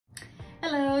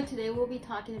Hello, today we'll be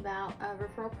talking about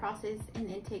referral process and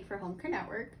intake for Home Care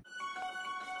Network.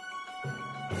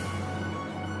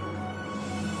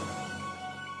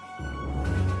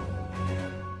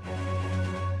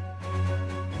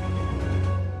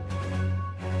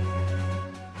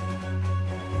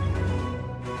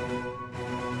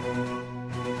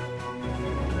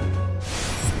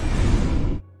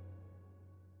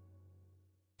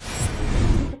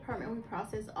 We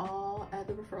process all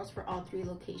the referrals for all 3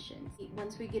 locations.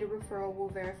 Once we get a referral, we'll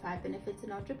verify benefits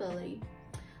and eligibility.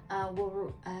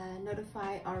 We'll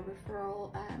notify our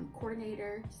referral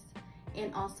coordinators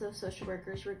and also social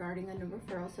workers regarding a new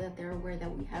referral so that they're aware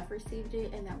that we have received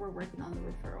it and that we're working on the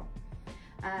referral.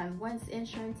 Once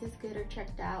insurance is good or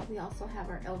checked out, we also have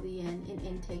our LVN and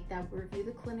intake that will review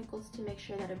the clinicals to make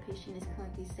sure that a patient is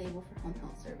clinically stable for home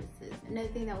health services. Another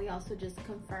thing that we also just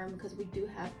confirm, because we do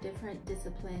have different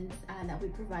disciplines that we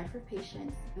provide for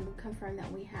patients, and we confirm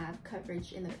that we have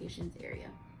coverage in the patient's area.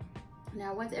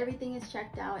 Now, once everything is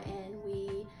checked out and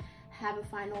we have a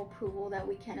final approval that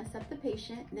we can accept the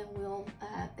patient, then we'll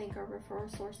thank our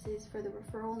referral sources for the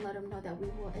referral and let them know that we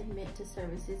will admit to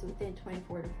services within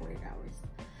 24 to 48 hours.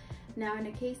 Now, in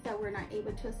a case that we're not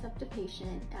able to accept a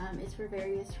patient, it's for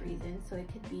various reasons. So it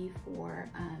could be for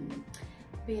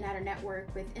being out of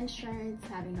network with insurance,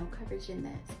 having no coverage in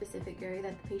the specific area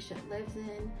that the patient lives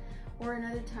in, or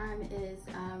another time is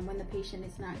when the patient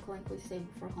is not clinically stable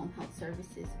for home health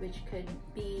services, which could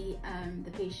be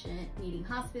the patient needing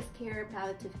hospice care,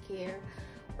 palliative care,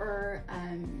 or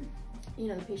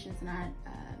the patient's not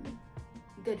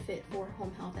good fit for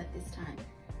home health at this time.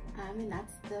 And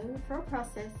that's the referral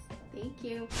process. Thank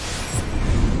you.